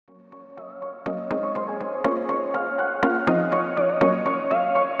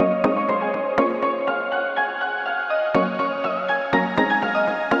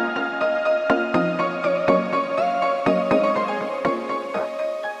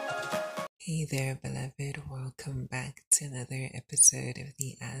Hey there, beloved. Welcome back to another episode of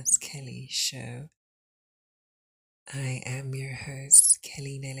the Ask Kelly Show. I am your host,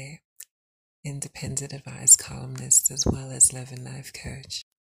 Kelly Nele, independent advice columnist as well as love and life coach.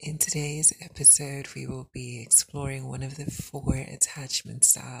 In today's episode, we will be exploring one of the four attachment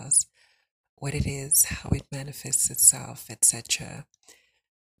styles, what it is, how it manifests itself, etc.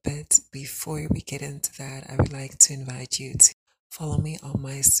 But before we get into that, I would like to invite you to follow me on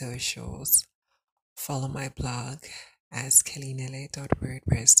my socials. Follow my blog as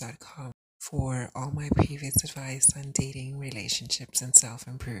kellynele.wordpress.com for all my previous advice on dating, relationships, and self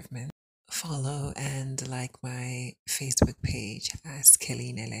improvement. Follow and like my Facebook page as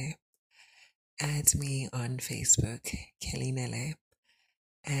Kelly Nele. Add me on Facebook, Kelly Nele.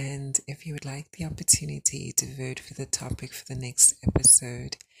 And if you would like the opportunity to vote for the topic for the next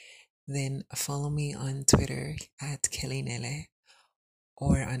episode, then follow me on Twitter at Kelly Nele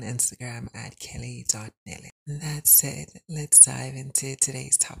or on Instagram at kelly.nele. That said, let's dive into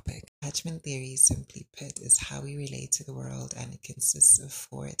today's topic. Attachment theory, simply put, is how we relate to the world, and it consists of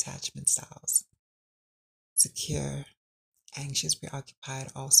four attachment styles: secure, anxious,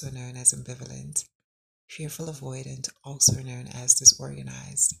 preoccupied, also known as ambivalent; fearful, avoidant, also known as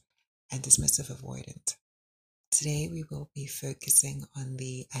disorganized; and dismissive, avoidant. Today, we will be focusing on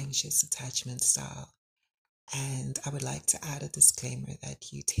the anxious attachment style. And I would like to add a disclaimer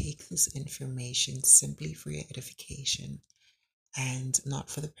that you take this information simply for your edification and not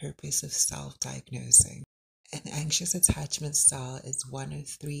for the purpose of self diagnosing. An anxious attachment style is one of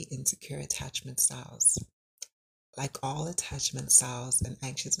three insecure attachment styles. Like all attachment styles, an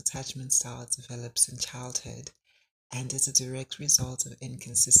anxious attachment style develops in childhood and is a direct result of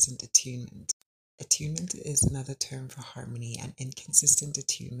inconsistent attunement. Attunement is another term for harmony, and inconsistent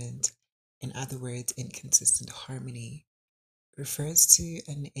attunement, in other words, inconsistent harmony, refers to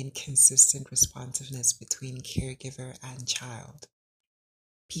an inconsistent responsiveness between caregiver and child.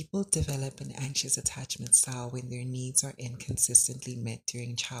 People develop an anxious attachment style when their needs are inconsistently met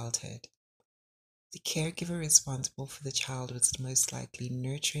during childhood. The caregiver responsible for the child was most likely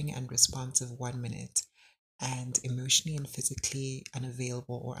nurturing and responsive 1 minute, and emotionally and physically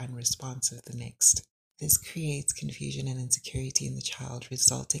unavailable or unresponsive the next. This creates confusion and insecurity in the child,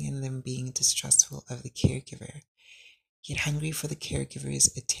 resulting in them being distrustful of the caregiver, yet hungry for the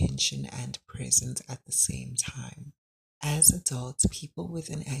caregiver's attention and presence at the same time. As adults, people with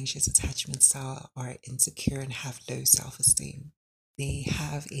an anxious attachment style are insecure and have low self esteem. They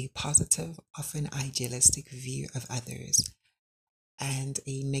have a positive, often idealistic view of others and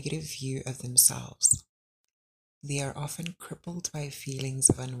a negative view of themselves. They are often crippled by feelings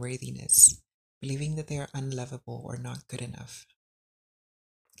of unworthiness, believing that they are unlovable or not good enough.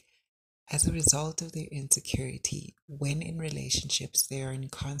 As a result of their insecurity, when in relationships, they are in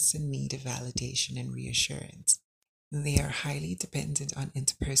constant need of validation and reassurance. They are highly dependent on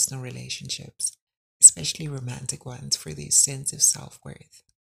interpersonal relationships, especially romantic ones, for their sense of self worth.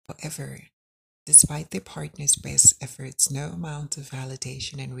 However, despite their partner's best efforts, no amount of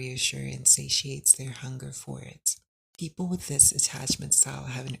validation and reassurance satiates their hunger for it. People with this attachment style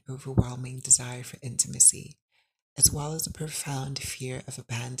have an overwhelming desire for intimacy, as well as a profound fear of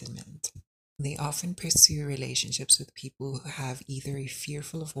abandonment. They often pursue relationships with people who have either a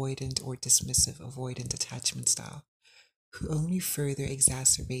fearful avoidant or dismissive avoidant attachment style, who only further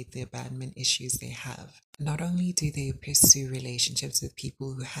exacerbate the abandonment issues they have. Not only do they pursue relationships with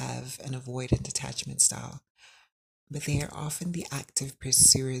people who have an avoidant attachment style, but they are often the active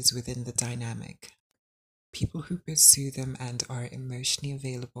pursuers within the dynamic. People who pursue them and are emotionally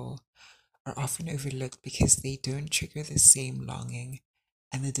available are often overlooked because they don't trigger the same longing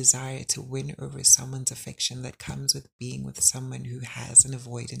and the desire to win over someone's affection that comes with being with someone who has an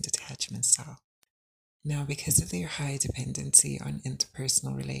avoidant attachment style. Now, because of their high dependency on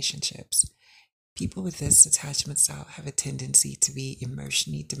interpersonal relationships, people with this attachment style have a tendency to be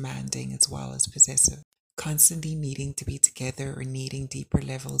emotionally demanding as well as possessive, constantly needing to be together or needing deeper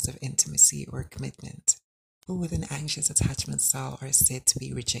levels of intimacy or commitment. People with an anxious attachment style are said to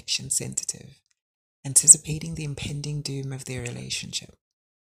be rejection sensitive, anticipating the impending doom of their relationship.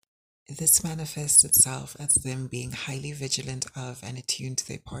 This manifests itself as them being highly vigilant of and attuned to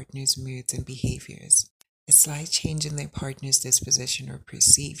their partner's moods and behaviors. A slight change in their partner's disposition or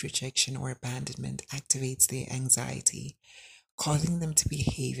perceived rejection or abandonment activates their anxiety, causing them to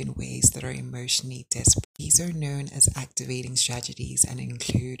behave in ways that are emotionally desperate. These are known as activating strategies and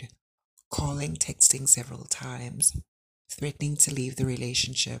include calling, texting several times, threatening to leave the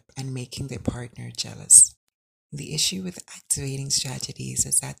relationship, and making their partner jealous. The issue with activating strategies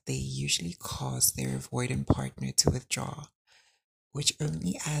is that they usually cause their avoidant partner to withdraw, which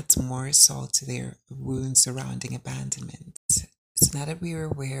only adds more salt to their wounds surrounding abandonment. So now that we are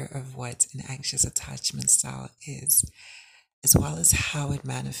aware of what an anxious attachment style is, as well as how it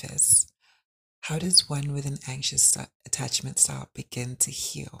manifests, how does one with an anxious attachment style begin to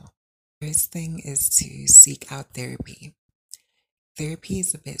heal? First thing is to seek out therapy. Therapy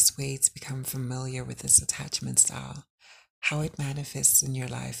is the best way to become familiar with this attachment style, how it manifests in your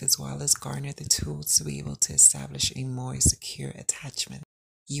life, as well as garner the tools to be able to establish a more secure attachment.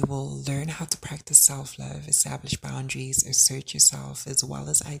 You will learn how to practice self love, establish boundaries, assert yourself, as well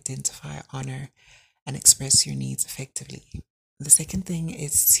as identify, honor, and express your needs effectively. The second thing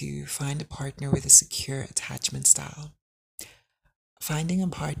is to find a partner with a secure attachment style. Finding a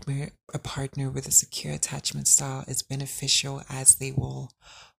partner with a secure attachment style is beneficial as they will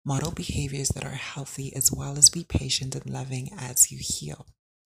model behaviors that are healthy as well as be patient and loving as you heal.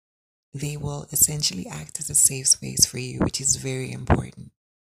 They will essentially act as a safe space for you, which is very important.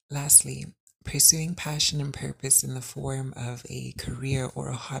 Lastly, pursuing passion and purpose in the form of a career or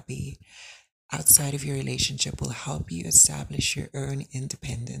a hobby outside of your relationship will help you establish your own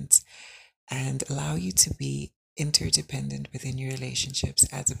independence and allow you to be interdependent within your relationships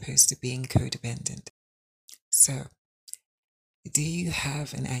as opposed to being codependent. So, do you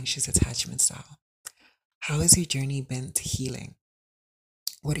have an anxious attachment style? How has your journey been to healing?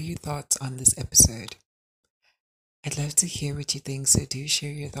 What are your thoughts on this episode? I'd love to hear what you think, so do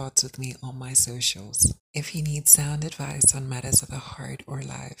share your thoughts with me on my socials. If you need sound advice on matters of the heart or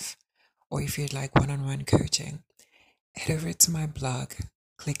life, or if you'd like one on one coaching, head over to my blog,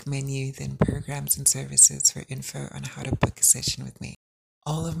 click menu, then programs and services for info on how to book a session with me.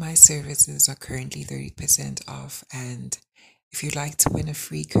 All of my services are currently 30% off, and if you'd like to win a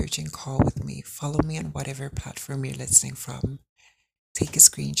free coaching call with me, follow me on whatever platform you're listening from. Take a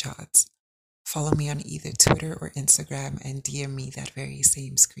screenshot. Follow me on either Twitter or Instagram and DM me that very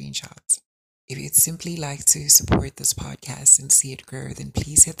same screenshot. If you'd simply like to support this podcast and see it grow, then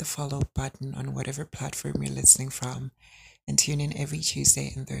please hit the follow button on whatever platform you're listening from and tune in every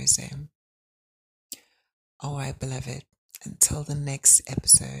Tuesday and Thursday. All right, beloved, until the next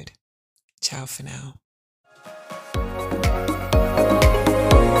episode, ciao for now.